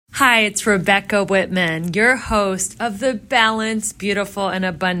Hi, it's Rebecca Whitman, your host of the Balanced, Beautiful, and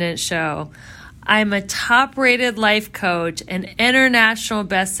Abundant Show. I'm a top-rated life coach, an international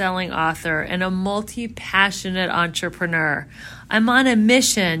best-selling author, and a multi-passionate entrepreneur. I'm on a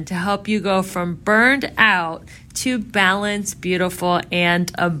mission to help you go from burned out to balanced, beautiful,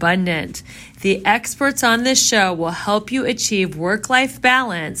 and abundant. The experts on this show will help you achieve work-life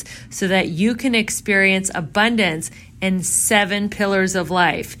balance so that you can experience abundance in 7 pillars of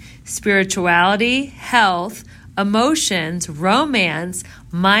life: spirituality, health, emotions, romance,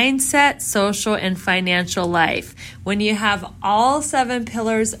 mindset, social, and financial life. When you have all 7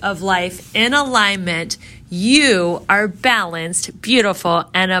 pillars of life in alignment, you are balanced, beautiful,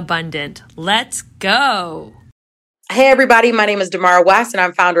 and abundant. Let's go. Hey everybody, my name is Damara West and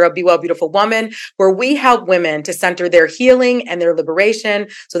I'm founder of Be Well Beautiful Woman, where we help women to center their healing and their liberation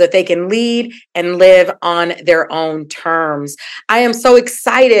so that they can lead and live on their own terms. I am so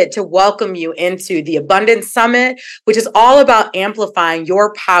excited to welcome you into the Abundance Summit, which is all about amplifying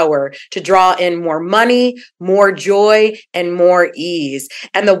your power to draw in more money, more joy, and more ease.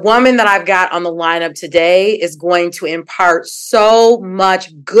 And the woman that I've got on the lineup today is going to impart so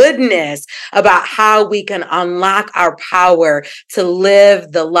much goodness about how we can unlock our power to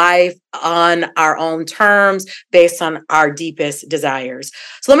live the life on our own terms based on our deepest desires.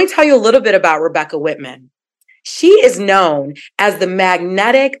 So let me tell you a little bit about Rebecca Whitman. She is known as the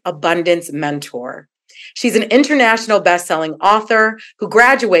Magnetic Abundance Mentor. She's an international best-selling author who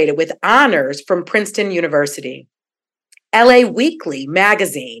graduated with honors from Princeton University. LA Weekly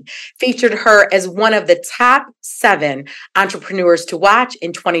magazine featured her as one of the top 7 entrepreneurs to watch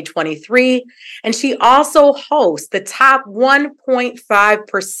in 2023. And she also hosts the top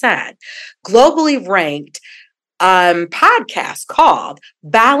 1.5% globally ranked podcast called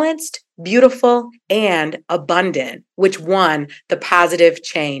Balanced, Beautiful, and Abundant, which won the Positive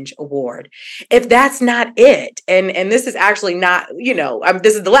Change Award. If that's not it, and this is actually not,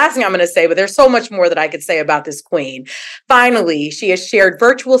 this is the last thing I'm going to say, but there's so much more that I could say about this queen. Finally, she has shared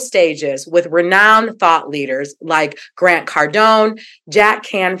virtual stages with renowned thought leaders like Grant Cardone, Jack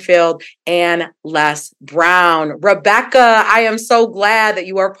Canfield, and Les Brown. Rebecca, I am so glad that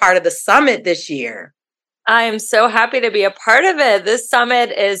you are part of the summit this year. I am so happy to be a part of it. This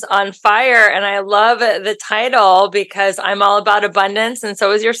summit is on fire, and I love the title because I'm all about abundance, and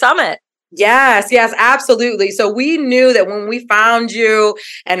so is your summit. Yes, absolutely. So we knew that when we found you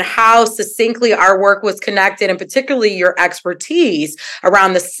and how succinctly our work was connected, and particularly your expertise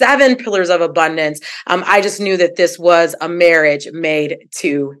around the 7 pillars of abundance, I just knew that this was a marriage made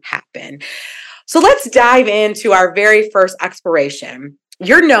to happen. So let's dive into our very first exploration.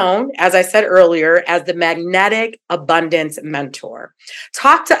 You're known, as I said earlier, as the Magnetic Abundance Mentor.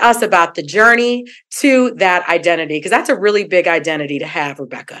 Talk to us about the journey to that identity, because that's a really big identity to have,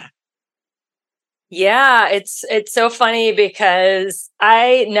 Rebecca. Yeah, it's so funny because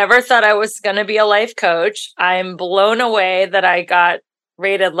I never thought I was going to be a life coach. I'm blown away that I got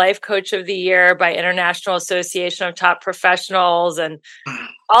rated Life Coach of the Year by International Association of Top Professionals and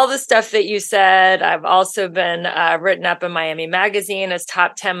all the stuff that you said. I've also been written up in Miami Magazine as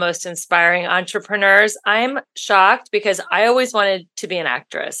top 10 most inspiring entrepreneurs. I'm shocked because I always wanted to be an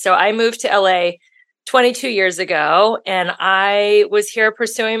actress. So I moved to LA 22 years ago, and I was here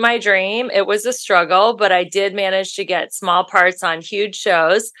pursuing my dream. It was a struggle, but I did manage to get small parts on huge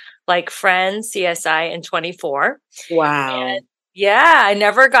shows like Friends, CSI, and 24. Wow. And yeah, I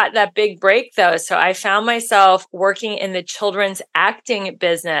never got that big break though. So I found myself working in the children's acting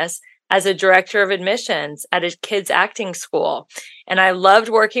business as a director of admissions at a kids acting school. And I loved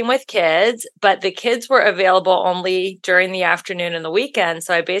working with kids, but the kids were available only during the afternoon and the weekend.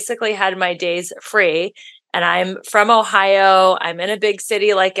 So I basically had my days free. And I'm from Ohio. I'm in a big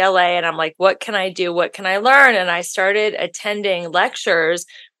city like LA. And I'm like, what can I do? What can I learn? And I started attending lectures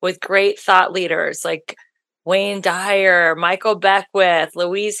with great thought leaders like Wayne Dyer, Michael Beckwith,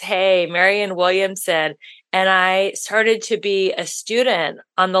 Louise Hay, Marianne Williamson. And I started to be a student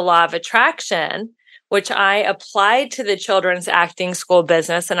on the law of attraction, which I applied to the children's acting school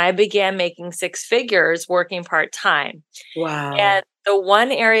business. And I began making 6 figures working part-time. Wow. And the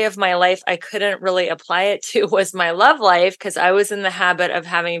one area of my life I couldn't really apply it to was my love life, because I was in the habit of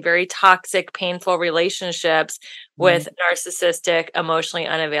having very toxic, painful relationships with narcissistic, emotionally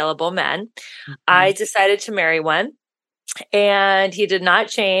unavailable men. I decided to marry one, and he did not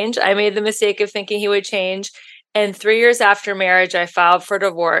change. I made the mistake of thinking he would change. And 3 years after marriage, I filed for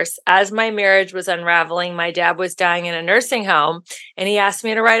divorce. As my marriage was unraveling, my dad was dying in a nursing home, and he asked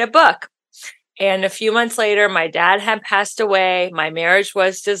me to write a book. And a few months later, my dad had passed away. My marriage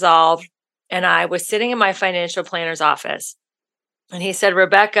was dissolved. And I was sitting in my financial planner's office. And he said,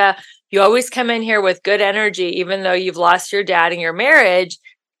 Rebecca, you always come in here with good energy, even though you've lost your dad in your marriage.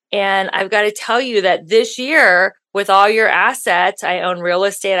 And I've got to tell you that this year, with all your assets, I own real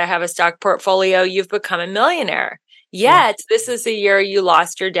estate, I have a stock portfolio, you've become a millionaire. Yet, this is the year you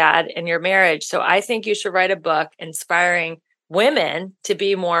lost your dad in your marriage. So I think you should write a book inspiring women to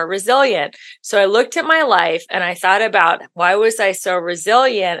be more resilient. So I looked at my life and I thought about, why was I so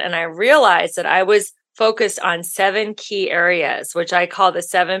resilient? And I realized that I was focused on 7 key areas, which I call the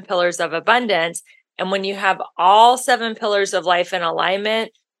 7 pillars of abundance. And when you have all 7 pillars of life in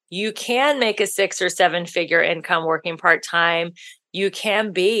alignment, you can make a 6 or 7 figure income working part-time. You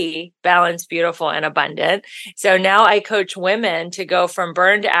can be balanced, beautiful, and abundant. So now I coach women to go from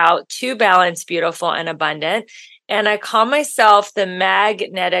burned out to balanced, beautiful, and abundant. And I call myself the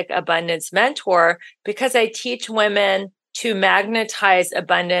magnetic abundance mentor because I teach women to magnetize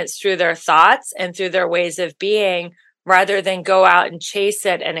abundance through their thoughts and through their ways of being, rather than go out and chase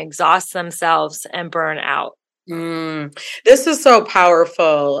it and exhaust themselves and burn out. This is so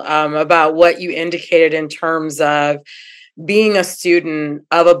powerful about what you indicated in terms of being a student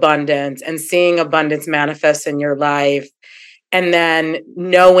of abundance and seeing abundance manifest in your life. And then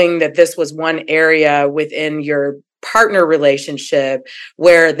knowing that this was one area within your partner relationship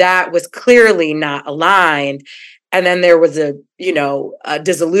where that was clearly not aligned. And then there was a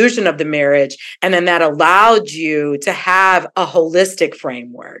dissolution of the marriage. And then that allowed you to have a holistic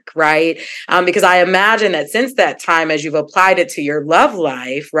framework, right? Because I imagine that since that time, as you've applied it to your love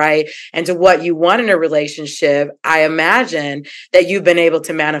life, right, and to what you want in a relationship, I imagine that you've been able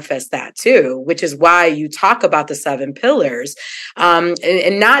to manifest that too, which is why you talk about the 7 pillars.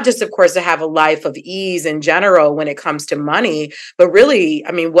 And not just, of course, to have a life of ease in general when it comes to money, but really,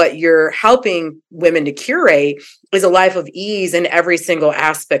 I mean, what you're helping women to curate is a life of ease in every single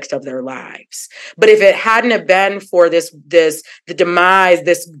aspect of their lives. But if it hadn't have been for the demise,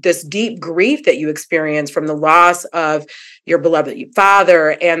 this deep grief that you experienced from the loss of your beloved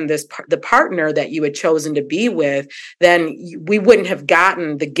father and the partner that you had chosen to be with, then we wouldn't have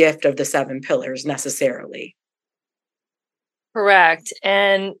gotten the gift of the 7 pillars necessarily. Correct.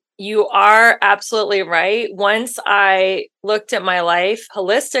 And you are absolutely right. Once I looked at my life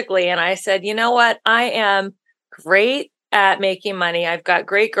holistically and I said, you know what, I am great at making money. I've got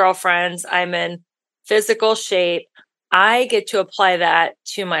great girlfriends. I'm in physical shape. I get to apply that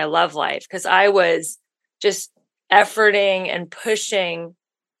to my love life because I was just efforting and pushing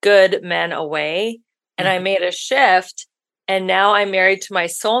good men away. And I made a shift. And now I'm married to my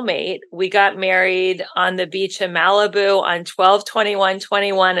soulmate. We got married on the beach in Malibu on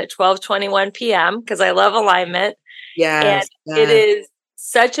 12/21/21 at 12:21 p.m. because I love alignment. Yes. And it is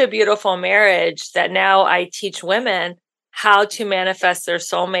such a beautiful marriage that now I teach women how to manifest their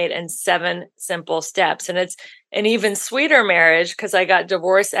soulmate in 7 simple steps. And it's an even sweeter marriage because I got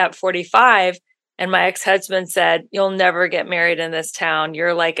divorced at 45 and my ex-husband said, "You'll never get married in this town.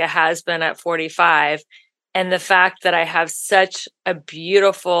 You're like a has-been at 45. And the fact that I have such a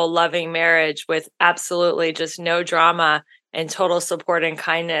beautiful, loving marriage with absolutely just no drama and total support and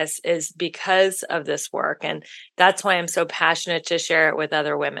kindness is because of this work. And that's why I'm so passionate to share it with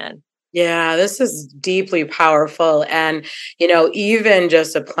other women. Yeah, this is deeply powerful. And, even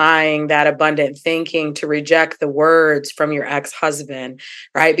just applying that abundant thinking to reject the words from your ex-husband,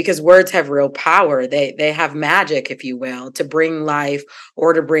 right? Because words have real power. They have magic, if you will, to bring life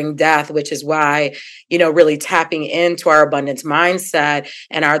or to bring death, which is why, really tapping into our abundance mindset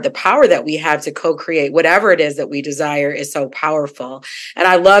and the power that we have to co-create whatever it is that we desire is so powerful. And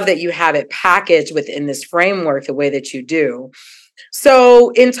I love that you have it packaged within this framework the way that you do.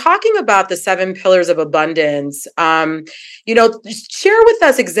 So in talking about the 7 pillars of abundance, share with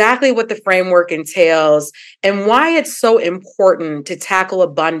us exactly what the framework entails and why it's so important to tackle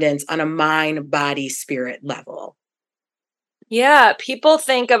abundance on a mind, body, spirit level. Yeah, people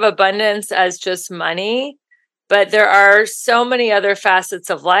think of abundance as just money, but there are so many other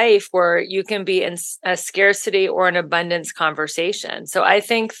facets of life where you can be in a scarcity or an abundance conversation. So I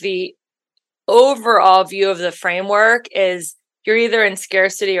think the overall view of the framework is you're either in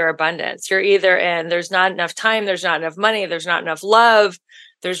scarcity or abundance. You're either in there's not enough time, there's not enough money, there's not enough love,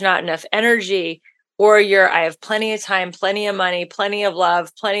 there's not enough energy, or I have plenty of time, plenty of money, plenty of love,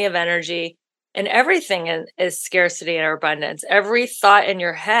 plenty of energy, and everything is scarcity or abundance. Every thought in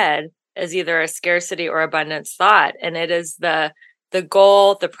your head is either a scarcity or abundance thought, and it is the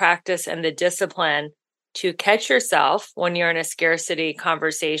goal, the practice, and the discipline to catch yourself when you're in a scarcity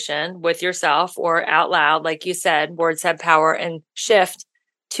conversation with yourself or out loud. Like you said, words have power, and shift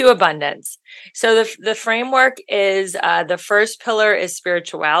to abundance. So the framework is the first pillar is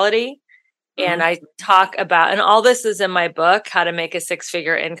spirituality. And I talk about, and all this is in my book, How to Make a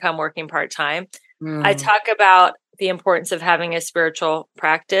Six-Figure Income Working Part-Time. I talk about the importance of having a spiritual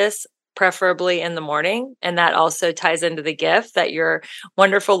practice, preferably in the morning. And that also ties into the gift that your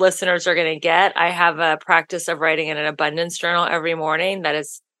wonderful listeners are going to get. I have a practice of writing in an abundance journal every morning that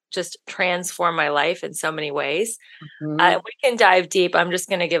has just transformed my life in so many ways. We can dive deep. I'm just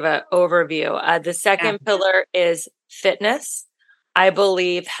going to give an overview. The second pillar is fitness. I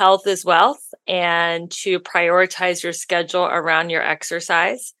believe health is wealth, and to prioritize your schedule around your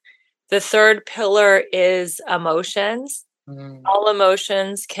exercise. The third pillar is emotions. All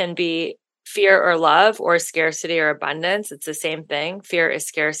emotions can be fear or love, or scarcity or abundance. It's the same thing. Fear is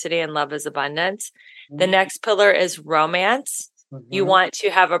scarcity and love is abundance. The next pillar is romance. You want to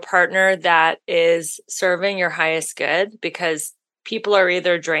have a partner that is serving your highest good, because people are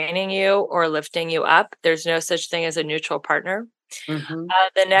either draining you or lifting you up. There's no such thing as a neutral partner.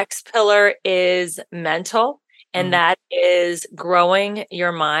 The next pillar is mental, and that is growing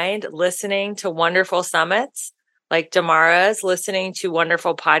your mind, listening to wonderful summits like Damara's, listening to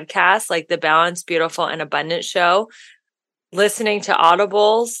wonderful podcasts like the Balanced, Beautiful, and Abundant Show, listening to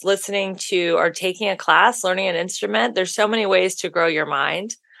audibles, listening to or taking a class, learning an instrument. There's so many ways to grow your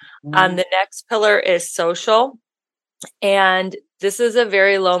mind. The next pillar is social. And this is a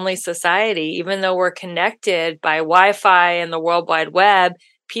very lonely society. Even though we're connected by Wi-Fi and the World Wide Web,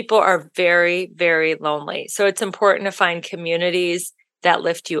 people are very, very lonely. So it's important to find communities that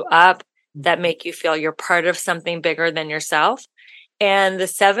lift you up, that make you feel you're part of something bigger than yourself. And the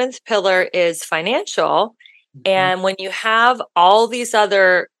seventh pillar is financial. And when you have all these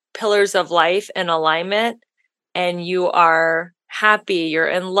other pillars of life in alignment, and you are happy, you're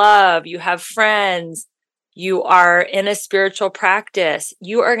in love, you have friends, you are in a spiritual practice,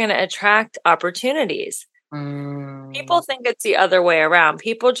 you are going to attract opportunities. People think it's the other way around.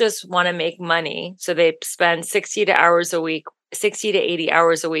 People just want to make money. So they spend 60 to 80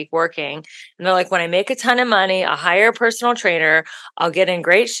 hours a week working. And they're like, when I make a ton of money, I'll hire a personal trainer. I'll get in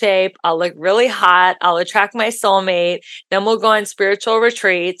great shape. I'll look really hot. I'll attract my soulmate. Then we'll go on spiritual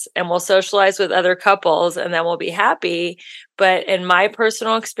retreats and we'll socialize with other couples, and then we'll be happy. But in my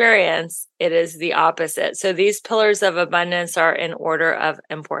personal experience, it is the opposite. So these pillars of abundance are in order of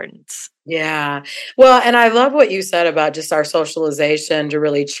importance. Yeah. Well, and I love what you said about just our socialization to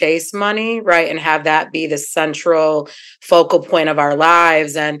really chase money, right? And have that be the central focal point of our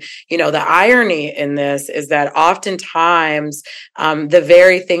lives. And, the irony in this is that oftentimes the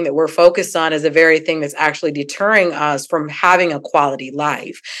very thing that we're focused on is the very thing that's actually deterring us from having a quality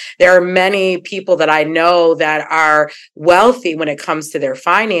life. There are many people that I know that are wealthy when it comes to their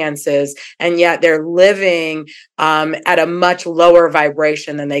finances, and yet they're living at a much lower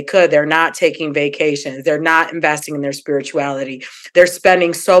vibration than they could. They're not taking vacations. They're not investing in their spirituality. They're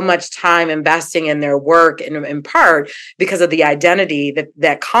spending so much time investing in their work, in part because of the identity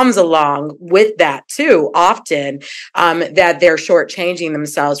that comes along with that too, often, that they're shortchanging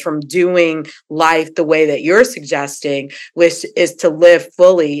themselves from doing life the way that you're suggesting, which is to live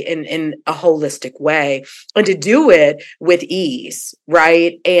fully in a holistic way, and to do it with ease,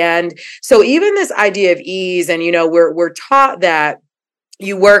 right? And so even this idea of ease, and we're taught that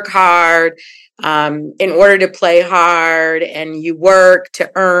you work hard in order to play hard, and you work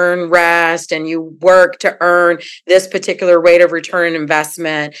to earn rest, and you work to earn this particular rate of return on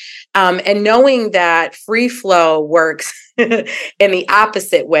investment. And knowing that free flow works in the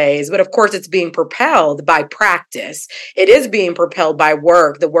opposite ways, but of course it's being propelled by practice. It is being propelled by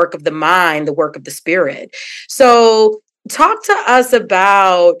work, the work of the mind, the work of the spirit. So talk to us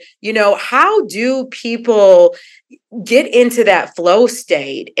about, how do people get into that flow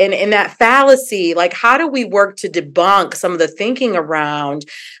state and in that fallacy? Like, how do we work to debunk some of the thinking around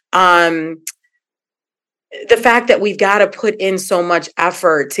the fact that we've got to put in so much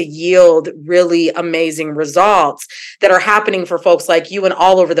effort to yield really amazing results that are happening for folks like you and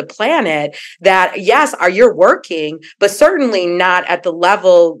all over the planet, that yes, you're working, but certainly not at the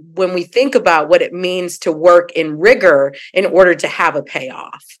level when we think about what it means to work in rigor in order to have a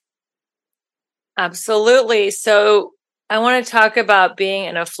payoff. Absolutely. So I want to talk about being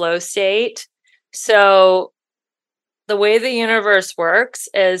in a flow state. So the way the universe works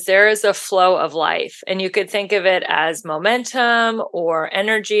is there is a flow of life, and you could think of it as momentum or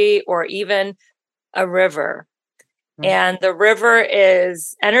energy or even a river. And the river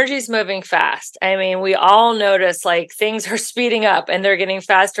is energy's moving fast. I mean, we all notice like things are speeding up and they're getting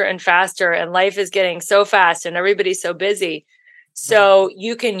faster and faster, and life is getting so fast and everybody's so busy. So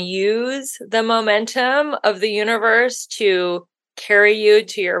you can use the momentum of the universe to carry you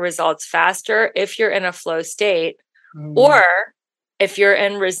to your results faster if you're in a flow state. Or If you're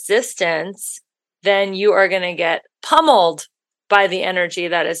in resistance, then you are going to get pummeled by the energy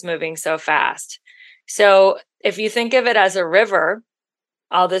that is moving so fast. So if you think of it as a river,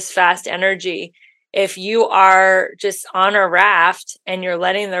 all this fast energy, if you are just on a raft and you're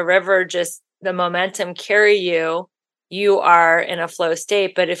letting the river just the momentum carry you, you are in a flow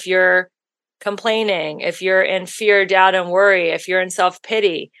state. But if you're complaining, if you're in fear, doubt, and worry, if you're in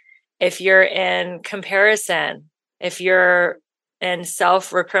self-pity, if you're in comparison, if you're in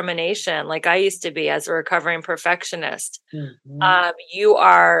self-recrimination, like I used to be as a recovering perfectionist, you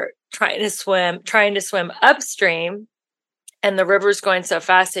are trying to swim upstream, and the river's going so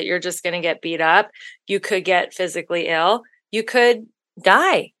fast that you're just going to get beat up. You could get physically ill. You could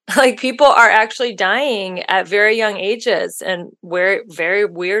die. Like people are actually dying at very young ages and very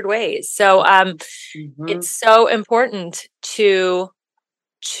weird ways. So it's so important to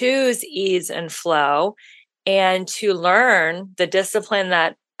choose ease and flow and to learn the discipline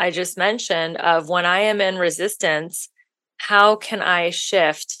that I just mentioned of when I am in resistance, how can I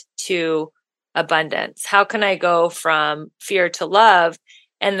shift to abundance? How can I go from fear to love?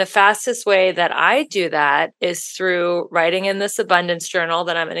 And the fastest way that I do that is through writing in this abundance journal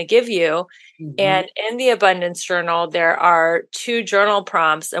that I'm going to give you. And in the abundance journal, there are 2 journal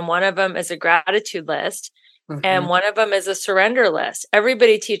prompts, and one of them is a gratitude list. And one of them is a surrender list.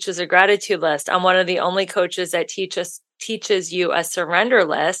 Everybody teaches a gratitude list. I'm one of the only coaches that teaches you a surrender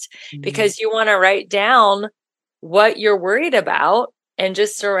list because you want to write down what you're worried about and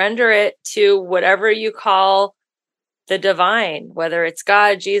just surrender it to whatever you call the divine, whether it's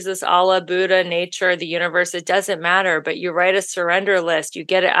God, Jesus, Allah, Buddha, nature, the universe, it doesn't matter. But you write a surrender list, you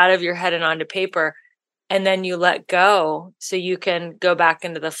get it out of your head and onto paper, and then you let go so you can go back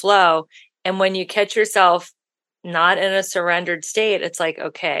into the flow. And when you catch yourself not in a surrendered state, it's like,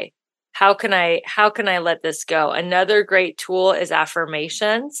 okay, how can I let this go? Another great tool is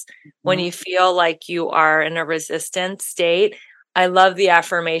affirmations. When you feel like you are in a resistant state, I love the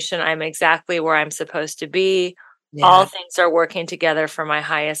affirmation, I'm exactly where I'm supposed to be. Yeah. All things are working together for my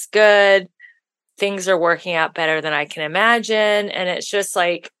highest good. Things are working out better than I can imagine. And it's just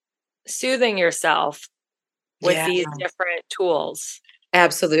like soothing yourself with these different tools.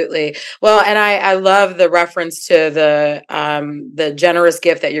 Absolutely. Well, and I love the reference to the generous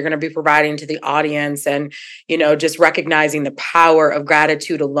gift that you're going to be providing to the audience, and just recognizing the power of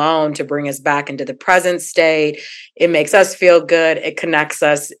gratitude alone to bring us back into the present state. It makes us feel good. It connects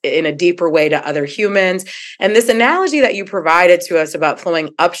us in a deeper way to other humans. And this analogy that you provided to us about flowing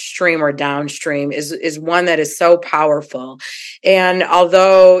upstream or downstream is one that is so powerful. And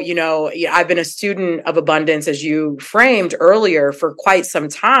although I've been a student of abundance, as you framed earlier, for quite some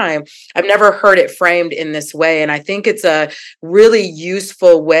time, I've never heard it framed in this way. And I think it's a really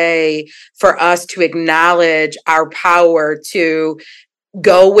useful way for us to acknowledge our power to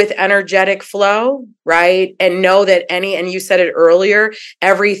go with energetic flow, right? And know that and you said it earlier,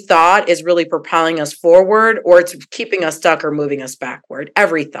 every thought is really propelling us forward, or it's keeping us stuck or moving us backward.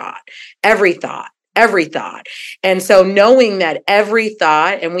 Every thought. And so knowing that every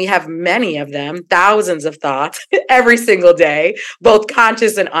thought, and we have many of them, thousands of thoughts every single day, both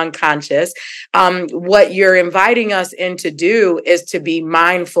conscious and unconscious, what you're inviting us in to do is to be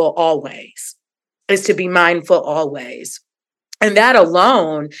mindful always, And that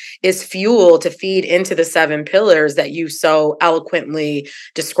alone is fuel to feed into the 7 pillars that you so eloquently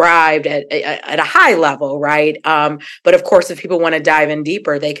described at a high level, right? But of course, if people want to dive in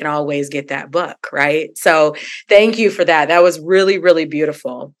deeper, they can always get that book, right? So thank you for that. That was really, really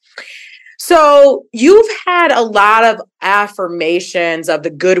beautiful. So you've had a lot of affirmations of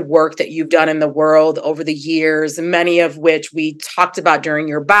the good work that you've done in the world over the years, many of which we talked about during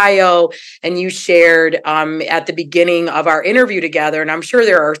your bio and you shared at the beginning of our interview together. And I'm sure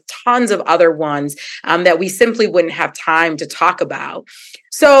there are tons of other ones that we simply wouldn't have time to talk about.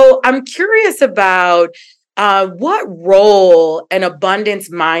 So I'm curious about what role an abundance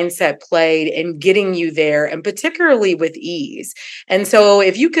mindset played in getting you there, and particularly with ease. And so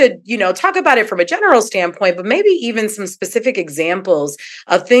if you could, talk about it from a general standpoint, but maybe even some specific examples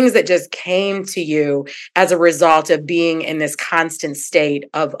of things that just came to you as a result of being in this constant state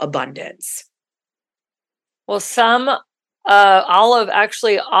of abundance. Well, all of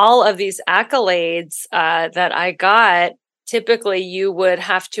these accolades that I got, typically you would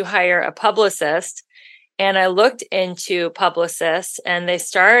have to hire a publicist. And I looked into publicists, and they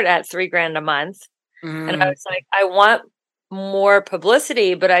start at $3,000 a month. And I was like, I want more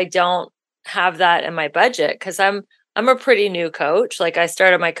publicity, but I don't have that in my budget because I'm a pretty new coach. Like I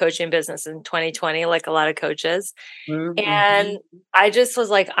started my coaching business in 2020, like a lot of coaches. And I just was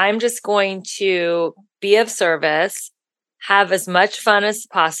like, I'm just going to be of service, have as much fun as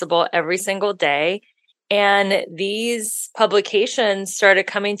possible every single day. And these publications started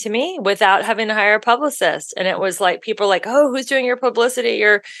coming to me without having to hire a publicist. And it was like, people were like, oh, who's doing your publicity?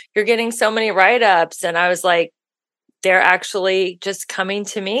 You're getting so many write-ups. And I was like, they're actually just coming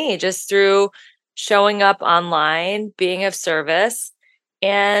to me just through showing up online, being of service.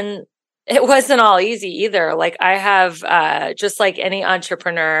 And it wasn't all easy either. Like I have, just like any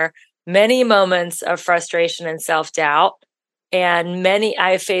entrepreneur, many moments of frustration and self-doubt. And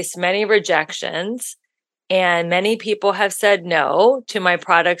I faced many rejections. And many people have said no to my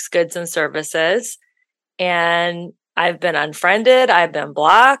products, goods, and services. And I've been unfriended. I've been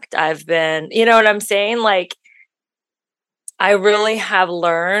blocked. I've been, you know what I'm saying? Like, I really have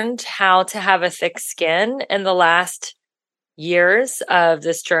learned how to have a thick skin in the last years of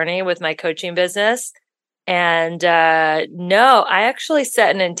this journey with my coaching business. And no, I actually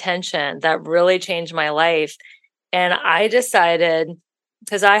set an intention that really changed my life. And I decided,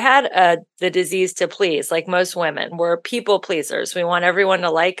 because I had the disease to please, like most women, we're people pleasers. We want everyone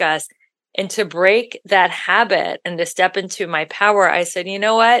to like us. And to break that habit and to step into my power, I said, you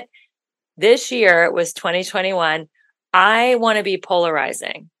know what? This year, it was 2021. I want to be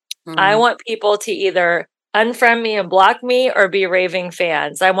polarizing. I want people to either unfriend me and block me or be raving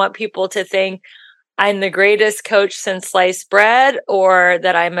fans. I want people to think I'm the greatest coach since sliced bread, or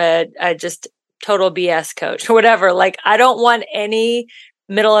that I'm a just total BS coach or whatever. Like, I don't want any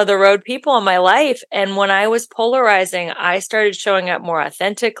middle of the road people in my life. And when I was polarizing, I started showing up more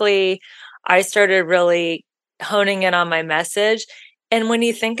authentically. I started really honing in on my message. And when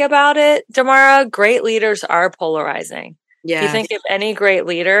you think about it, Damara, great leaders are polarizing. Yeah. You think of any great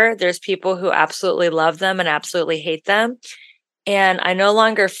leader, there's people who absolutely love them and absolutely hate them. And I no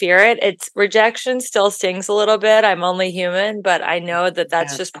longer fear it. It's rejection still stings a little bit. I'm only human, but I know that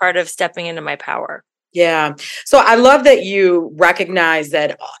that's just part of stepping into my power. Yeah. So I love that you recognize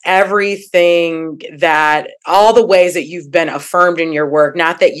that everything, that all the ways that you've been affirmed in your work,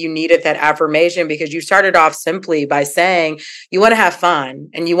 not that you needed that affirmation, because you started off simply by saying you want to have fun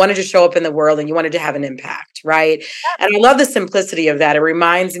and you wanted to show up in the world and you wanted to have an impact, right? And I love the simplicity of that. It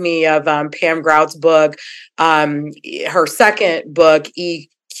reminds me of Pam Grout's book, her second book,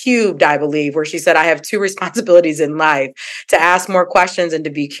 Cubed, I believe, where she said, I have two responsibilities in life: to ask more questions and to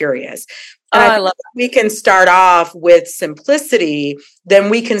be curious. And I love that we can start off with simplicity, then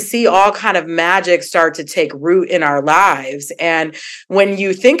we can see all kind of magic start to take root in our lives. And when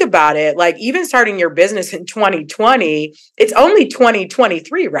you think about it, like even starting your business in 2020, it's only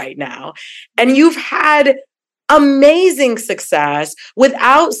 2023 right now. And you've had amazing success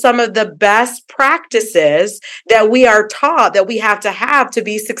without some of the best practices that we are taught that we have to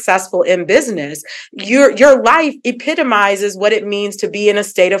be successful in business. Your life epitomizes what it means to be in a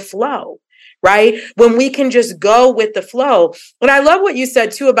state of flow, right? When we can just go with the flow. And I love what you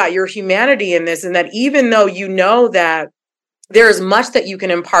said too about your humanity in this, and that even though you know that there is much that you can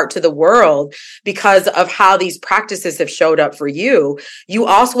impart to the world because of how these practices have showed up for you, you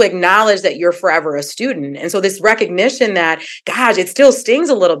also acknowledge that you're forever a student. And so this recognition that, gosh, it still stings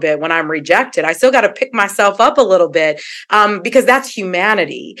a little bit when I'm rejected. I still got to pick myself up a little bit because that's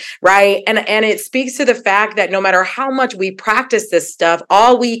humanity, right? And it speaks to the fact that no matter how much we practice this stuff,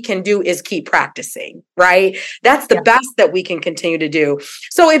 all we can do is keep practicing, right? That's the best that we can continue to do.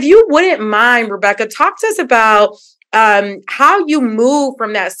 So if you wouldn't mind, Rebecca, talk to us about how you move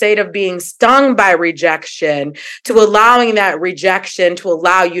from that state of being stung by rejection to allowing that rejection to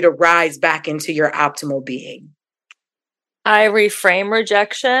allow you to rise back into your optimal being. I reframe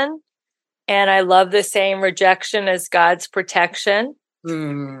rejection, and I love the saying, rejection is God's protection.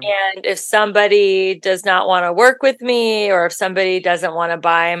 And if somebody does not want to work with me, or if somebody doesn't want to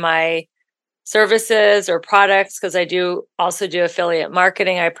buy my services or products, because I do also do affiliate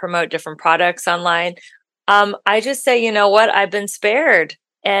marketing, I promote different products online. I just say, you know what? I've been spared,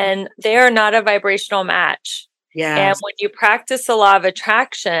 and they are not a vibrational match. Yeah. And when you practice the law of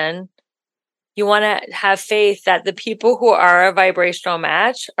attraction, you want to have faith that the people who are a vibrational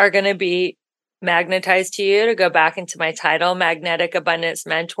match are going to be magnetized to you, to go back into my title, Magnetic Abundance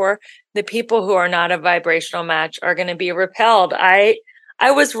Mentor. The people who are not a vibrational match are going to be repelled. I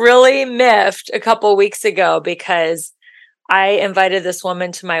was really miffed a couple weeks ago because I invited this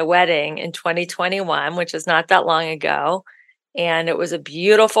woman to my wedding in 2021, which is not that long ago. And it was a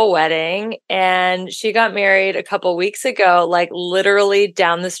beautiful wedding. And she got married a couple weeks ago, like literally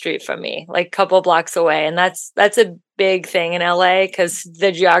down the street from me, like a couple blocks away. And that's a big thing in LA because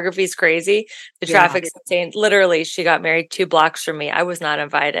the geography is crazy. The traffic's insane. Literally, she got married 2 blocks from me. I was not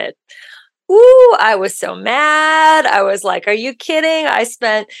invited. Ooh, I was so mad. I was like, are you kidding? I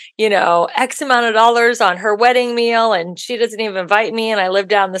spent, X amount of dollars on her wedding meal and she doesn't even invite me. And I live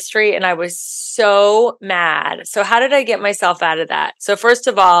down the street and I was so mad. So how did I get myself out of that? So first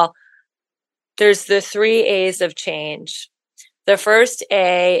of all, there's the 3 A's of change. The first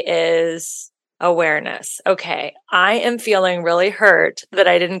A is awareness. Okay, I am feeling really hurt that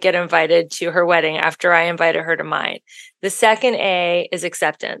I didn't get invited to her wedding after I invited her to mine. The second A is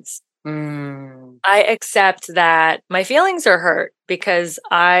acceptance. I accept that my feelings are hurt because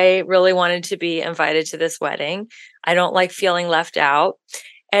I really wanted to be invited to this wedding. I don't like feeling left out.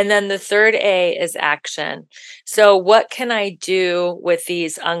 And then the third A is action. So what can I do with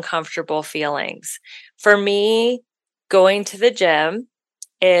these uncomfortable feelings? For me, going to the gym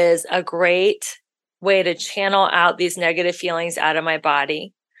is a great way to channel out these negative feelings out of my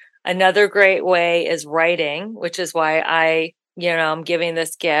body. Another great way is writing, which is why I'm giving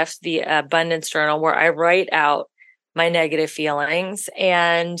this gift, the abundance journal, where I write out my negative feelings,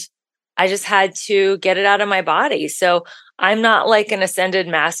 and I just had to get it out of my body. So I'm not like an ascended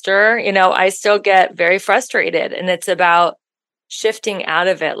master. I still get very frustrated, and it's about shifting out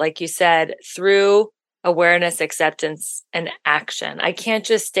of it, like you said, through awareness, acceptance, and action. I can't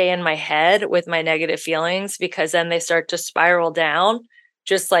just stay in my head with my negative feelings because then they start to spiral down,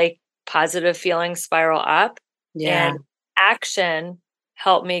 just like positive feelings spiral up. Yeah. And action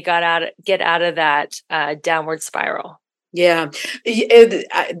helped me get out of that downward spiral. Yeah,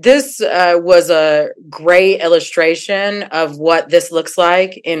 this was a great illustration of what this looks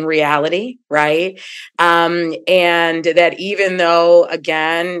like in reality, right? And that even though,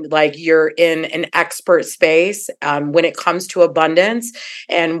 again, like you're in an expert space when it comes to abundance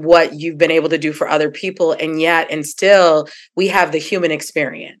and what you've been able to do for other people, and still we have the human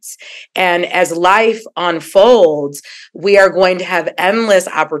experience. And as life unfolds, we are going to have endless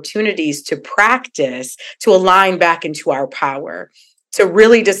opportunities to practice, to align back into our power, to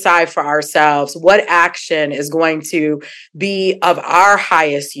really decide for ourselves what action is going to be of our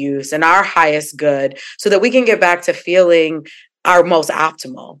highest use and our highest good so that we can get back to feeling our most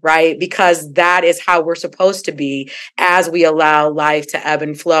optimal, right? Because that is how we're supposed to be as we allow life to ebb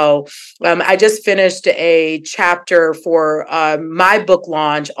and flow. I just finished a chapter for my book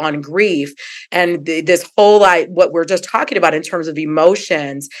launch on grief, and this whole what we're just talking about in terms of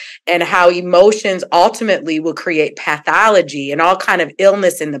emotions and how emotions ultimately will create pathology and all kind of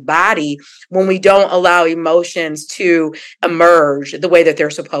illness in the body when we don't allow emotions to emerge the way that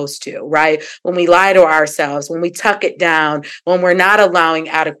they're supposed to, right? When we lie to ourselves, when we tuck it down, when we're not allowing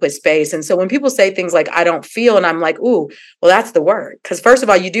adequate space. And so when people say things like, I don't feel, and I'm like, ooh, well, that's the word. Because first of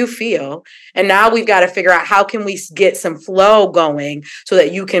all, you do feel. And now we've got to figure out how can we get some flow going so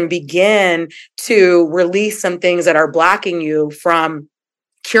that you can begin to release some things that are blocking you from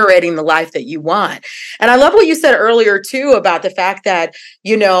curating the life that you want. And I love what you said earlier, too, about the fact that,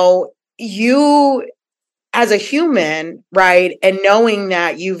 you as a human, right? And knowing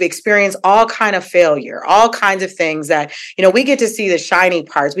that you've experienced all kind of failure, all kinds of things that, we get to see the shiny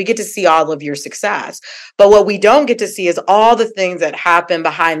parts. We get to see all of your success. But what we don't get to see is all the things that happen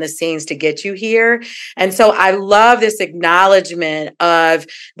behind the scenes to get you here. And so I love this acknowledgement of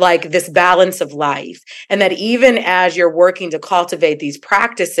like this balance of life. And that even as you're working to cultivate these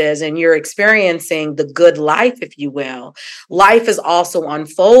practices and you're experiencing the good life, if you will, life is also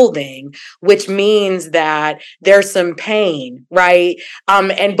unfolding, which means that there's some pain, right?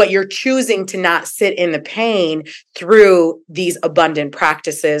 But you're choosing to not sit in the pain through these abundant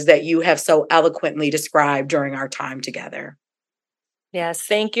practices that you have so eloquently described during our time together. Yes,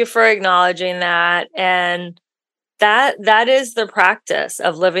 thank you for acknowledging that. And that is the practice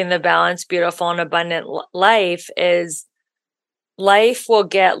of living the balanced, beautiful, and abundant life. Is life will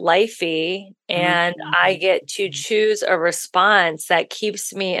get lifey, and I get to choose a response that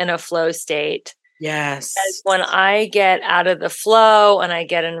keeps me in a flow state. Yes. As when I get out of the flow and I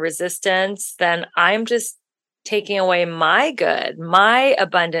get in resistance, then I'm just taking away my good, my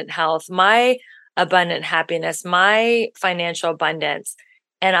abundant health, my abundant happiness, my financial abundance.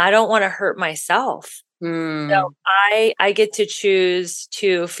 And I don't want to hurt myself. So I get to choose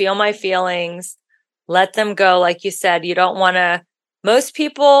to feel my feelings, let them go. Like you said, you don't want to. Most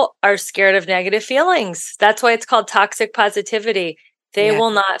people are scared of negative feelings. That's why it's called toxic positivity. They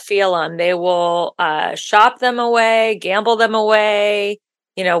will not feel them. They will shop them away, gamble them away,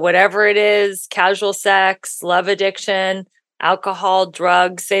 whatever it is, casual sex, love addiction, alcohol,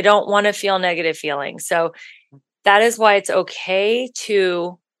 drugs. They don't want to feel negative feelings. So that is why it's okay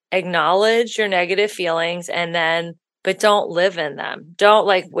to acknowledge your negative feelings but don't live in them. Don't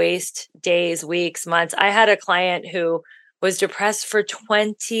waste days, weeks, months. I had a client who was depressed for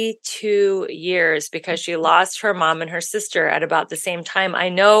 22 years because she lost her mom and her sister at about the same time. I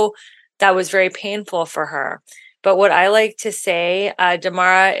know that was very painful for her. But what I like to say,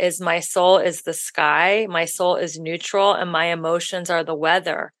 Damara, is my soul is the sky, my soul is neutral, and my emotions are the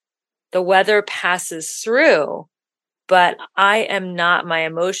weather. The weather passes through, but I am not my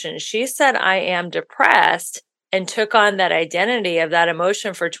emotions. She said I am depressed and took on that identity of that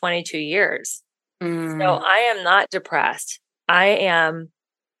emotion for 22 years. So I am not depressed. I am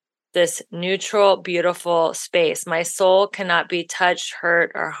this neutral, beautiful space. My soul cannot be touched,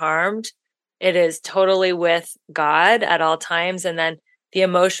 hurt, or harmed. It is totally with God at all times. And then the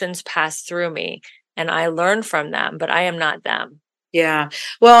emotions pass through me and I learn from them, but I am not them. Yeah.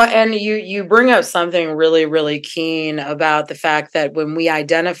 Well, and you bring up something really, really keen about the fact that when we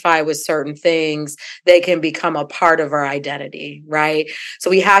identify with certain things, they can become a part of our identity, right? So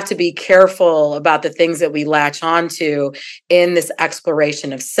we have to be careful about the things that we latch onto in this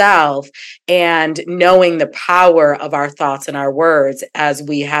exploration of self and knowing the power of our thoughts and our words, as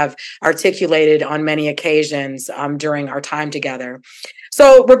we have articulated on many occasions during our time together.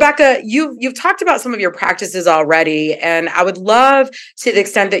 So, Rebecca, you've talked about some of your practices already, and I would love, to the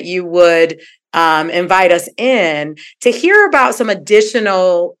extent that you would invite us in, to hear about some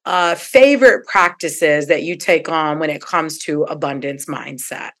additional favorite practices that you take on when it comes to abundance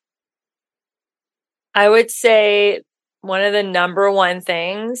mindset. I would say one of the number one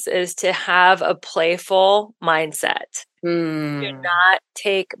things is to have a playful mindset. Do not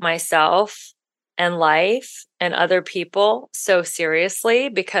take myself and life and other people so seriously,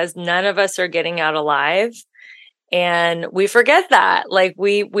 because none of us are getting out alive. And we forget that. Like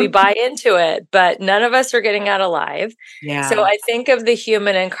we buy into it, but none of us are getting out alive. Yeah. So I think of the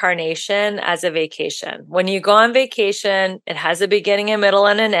human incarnation as a vacation. When you go on vacation, it has a beginning, a middle,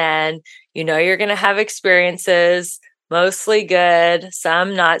 and an end. You know you're going to have experiences, mostly good,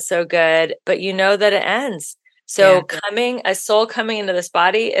 some not so good, but you know that it ends. So a soul coming into this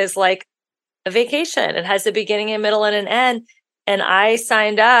body is like a vacation. It has a beginning, a middle, and an end. And I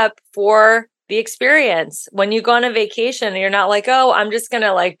signed up for the experience. When you go on a vacation, you're not like, oh, I'm just going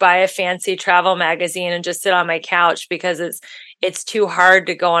to like buy a fancy travel magazine and just sit on my couch because it's too hard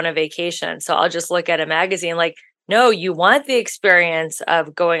to go on a vacation. So I'll just look at a magazine. Like, no, you want the experience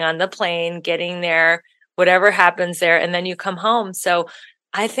of going on the plane, getting there, whatever happens there, and then you come home. So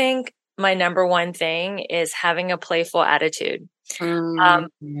I think my number one thing is having a playful attitude. Another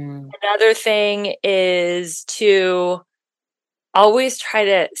thing is to always try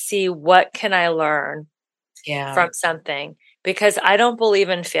to see what can I learn from something, because I don't believe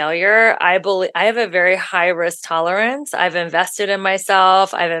in failure. I have a very high risk tolerance. I've invested in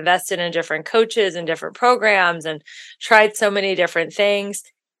myself. I've invested in different coaches and different programs and tried so many different things.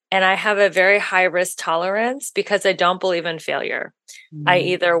 And I have a very high risk tolerance because I don't believe in failure. I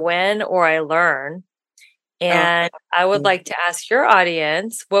either win or I learn. And I would like to ask your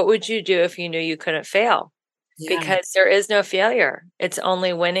audience, what would you do if you knew you couldn't fail? Because there is no failure. It's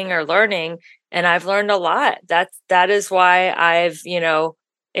only winning or learning. And I've learned a lot. That is why I've,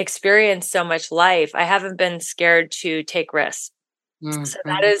 experienced so much life. I haven't been scared to take risks. So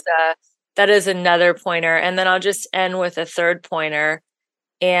that is another pointer. And then I'll just end with a third pointer.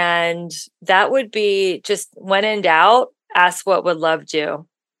 And that would be just, when in doubt, ask what would love do.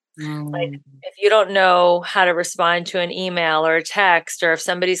 Like if you don't know how to respond to an email or a text, or if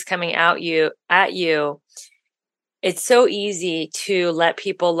somebody's coming at you, it's so easy to let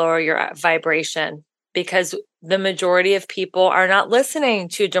people lower your vibration, because the majority of people are not listening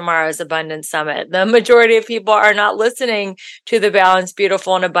to Damara's Abundance Summit. The majority of people are not listening to the Balanced,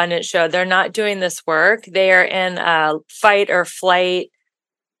 Beautiful, and Abundant show. They're not doing this work. They are in fight or flight.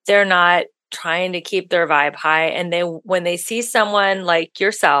 They're not trying to keep their vibe high. And when they see someone like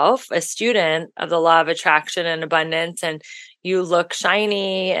yourself, a student of the law of attraction and abundance, and you look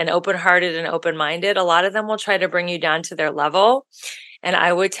shiny and open-hearted and open-minded, a lot of them will try to bring you down to their level. And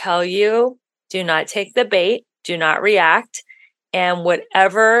I would tell you, do not take the bait, do not react. And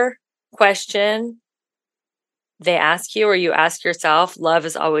whatever question they ask you or you ask yourself, love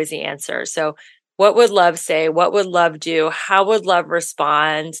is always the answer. So what would love say? What would love do? How would love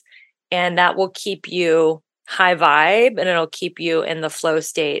respond? And that will keep you high vibe, and it'll keep you in the flow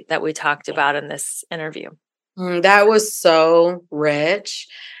state that we talked about in this interview. That was so rich.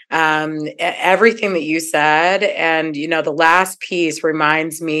 Everything that you said. And, the last piece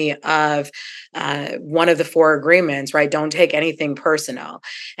reminds me of one of the 4 agreements, right? Don't take anything personal.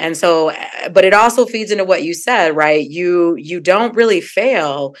 And so, but it also feeds into what you said, right? You don't really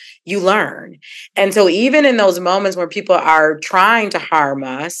fail, you learn. And so even in those moments where people are trying to harm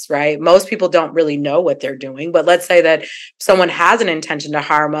us, right? Most people don't really know what they're doing, but let's say that someone has an intention to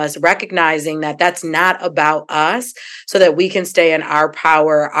harm us, recognizing that that's not about us so that we can stay in our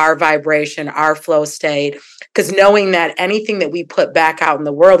power, our vibration, our flow state, because knowing that anything that we put back out in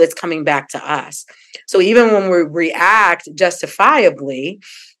the world, it's coming back to us. So even when we react justifiably,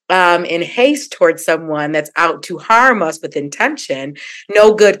 in haste towards someone that's out to harm us with intention,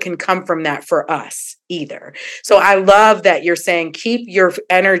 no good can come from that for us either. So I love that you're saying keep your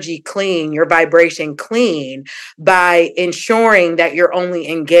energy clean, your vibration clean by ensuring that you're only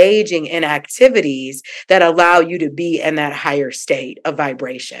engaging in activities that allow you to be in that higher state of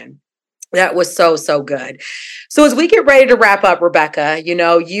vibration. That was so, so good. So as we get ready to wrap up, Rebecca,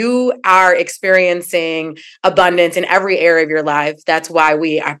 you are experiencing abundance in every area of your life. That's why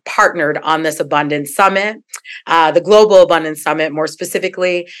we are partnered on this Abundance Summit, the Global Abundance Summit, more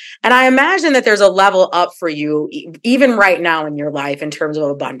specifically. And I imagine that there's a level up for you, even right now in your life in terms of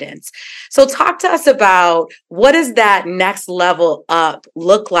abundance. So talk to us about what does that next level up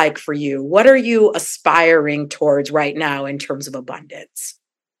look like for you? What are you aspiring towards right now in terms of abundance?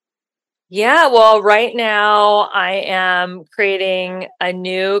 Yeah, well, right now I am creating a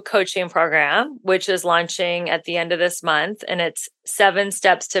new coaching program, which is launching at the end of this month. And it's 7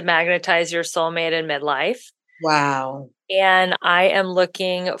 steps to magnetize your soulmate in midlife. Wow. And I am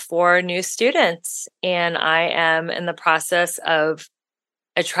looking for new students, and I am in the process of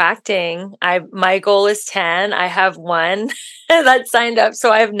attracting. My goal is 10. I have 1 that signed up. So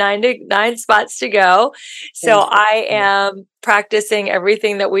I have 9 spots to go. So I am practicing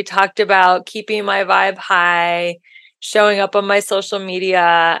everything that we talked about, keeping my vibe high, showing up on my social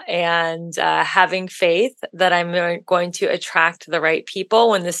media, and having faith that I'm going to attract the right people.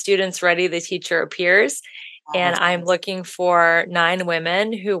 When the student's ready, the teacher appears. And I'm looking for 9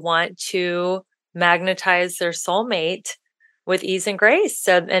 women who want to magnetize their soulmate with ease and grace.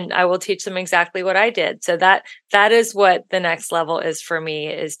 So, and I will teach them exactly what I did. So that is what the next level is for me,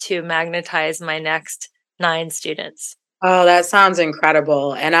 is to magnetize my next 9 students. Oh, that sounds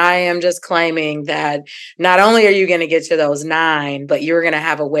incredible. And I am just claiming that not only are you going to get to those 9, but you're going to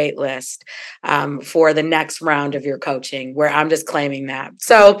have a wait list for the next round of your coaching, where I'm just claiming that.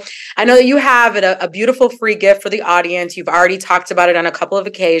 So I know that you have a beautiful free gift for the audience. You've already talked about it on a couple of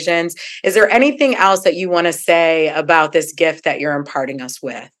occasions. Is there anything else that you want to say about this gift that you're imparting us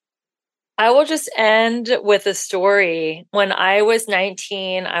with? I will just end with a story. When I was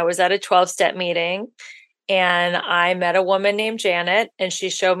 19, I was at a 12-step meeting. And I met a woman named Janet, and she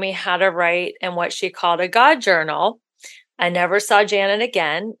showed me how to write in what she called a God journal. I never saw Janet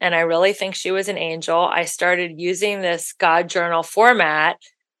again, and I really think she was an angel. I started using this God journal format,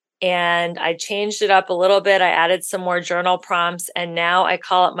 and I changed it up a little bit. I added some more journal prompts, and now I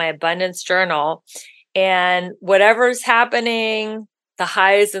call it my abundance journal. And whatever's happening, the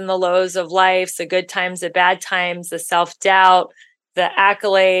highs and the lows of life, the good times, the bad times, the self-doubt, the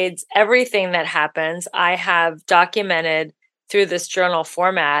accolades, everything that happens, I have documented through this journal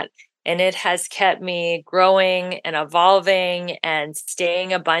format. And it has kept me growing and evolving and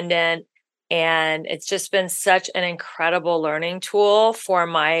staying abundant. And it's just been such an incredible learning tool for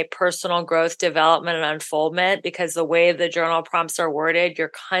my personal growth, development, and unfoldment, because the way the journal prompts are worded,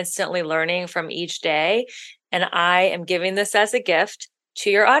 you're constantly learning from each day. And I am giving this as a gift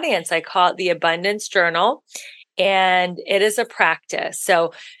to your audience. I call it the Abundance Journal. And it is a practice.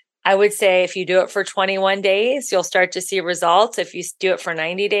 So I would say if you do it for 21 days, you'll start to see results. If you do it for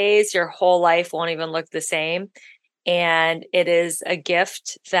 90 days, your whole life won't even look the same. And it is a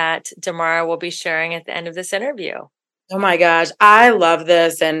gift that Damara will be sharing at the end of this interview. Oh my gosh, I love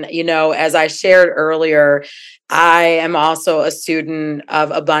this. And, as I shared earlier, I am also a student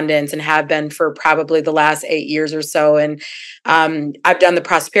of abundance and have been for probably the last 8 years or so. And I've done the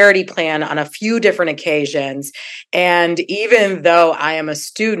prosperity plan on a few different occasions. And even though I am a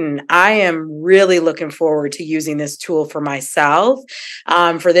student, I am really looking forward to using this tool for myself,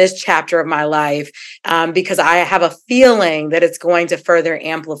 for this chapter of my life, because I have a feeling that it's going to further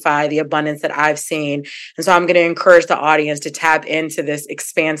amplify the abundance that I've seen. And so I'm going to encourage the audience to tap into this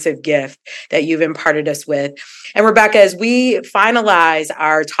expansive gift that you've imparted us with. And Rebecca, as we finalize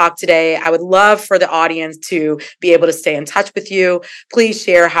our talk today, I would love for the audience to be able to stay in touch with you. Please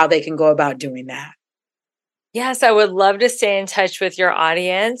share how they can go about doing that. Yes, I would love to stay in touch with your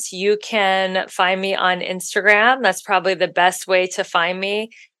audience. You can find me on Instagram. That's probably the best way to find me,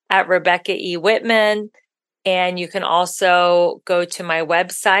 at Rebecca E. Whitman. And you can also go to my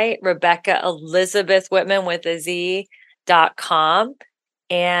website, Rebecca Elizabeth Whitman with a Z.com.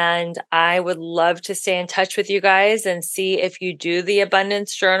 And I would love to stay in touch with you guys and see if you do the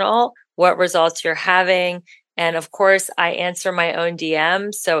abundance journal, what results you're having. And of course, I answer my own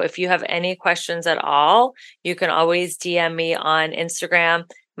DMs. So if you have any questions at all, you can always DM me on Instagram.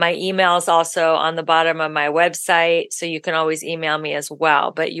 My email is also on the bottom of my website, so you can always email me as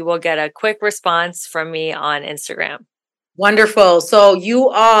well. But you will get a quick response from me on Instagram. Wonderful. So you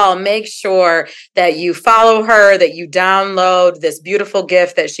all make sure that you follow her, that you download this beautiful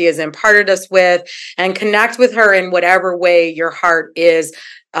gift that she has imparted us with, and connect with her in whatever way your heart is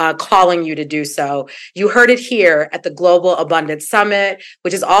calling you to do so. You heard it here at the Global Abundance Summit,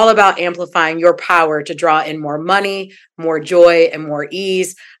 which is all about amplifying your power to draw in more money, more joy, and more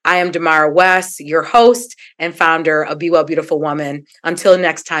ease. I am Damara West, your host and founder of Be Well Beautiful Woman. Until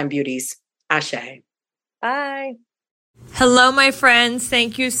next time, beauties. Ashe. Bye. Hello, my friends.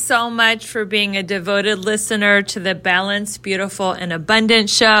 Thank you so much for being a devoted listener to the Balanced, Beautiful, and Abundant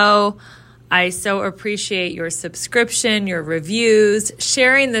show. I so appreciate your subscription, your reviews,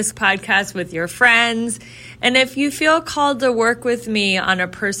 sharing this podcast with your friends. And if you feel called to work with me on a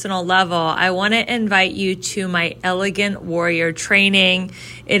personal level, I want to invite you to my Elegant Warrior training.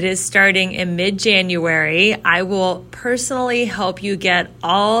 It is starting in mid-January. I will personally help you get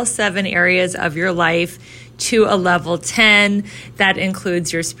all 7 areas of your life to a level 10. That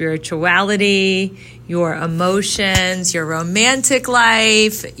includes your spirituality, your emotions, your romantic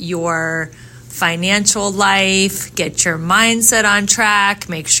life, your financial life, get your mindset on track,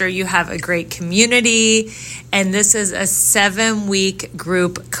 make sure you have a great community. And this is a 7-week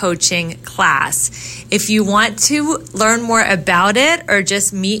group coaching class. If you want to learn more about it or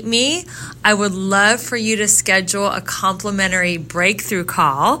just meet me, I would love for you to schedule a complimentary breakthrough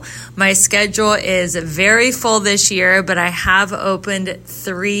call. My schedule is very full this year, but I have opened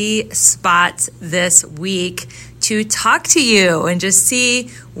 3 spots this week to talk to you and just see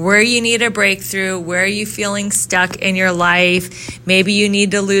where you need a breakthrough, where are you feeling stuck in your life. Maybe you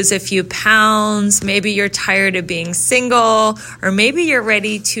need to lose a few pounds. Maybe you're tired of being single, or maybe you're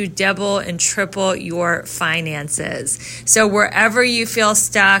ready to double and triple your finances. So wherever you feel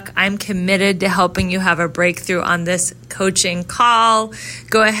stuck, I'm committed to helping you have a breakthrough on this coaching call.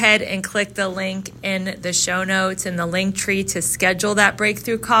 Go ahead and click the link in the show notes in the link tree to schedule that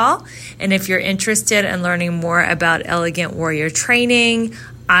breakthrough call. And if you're interested in learning more about Elegant Warrior training,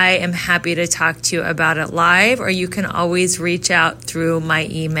 I am happy to talk to you about it live, or you can always reach out through my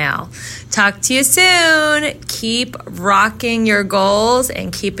email. Talk to you soon. Keep rocking your goals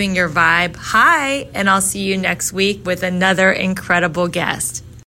and keeping your vibe high, and I'll see you next week with another incredible guest.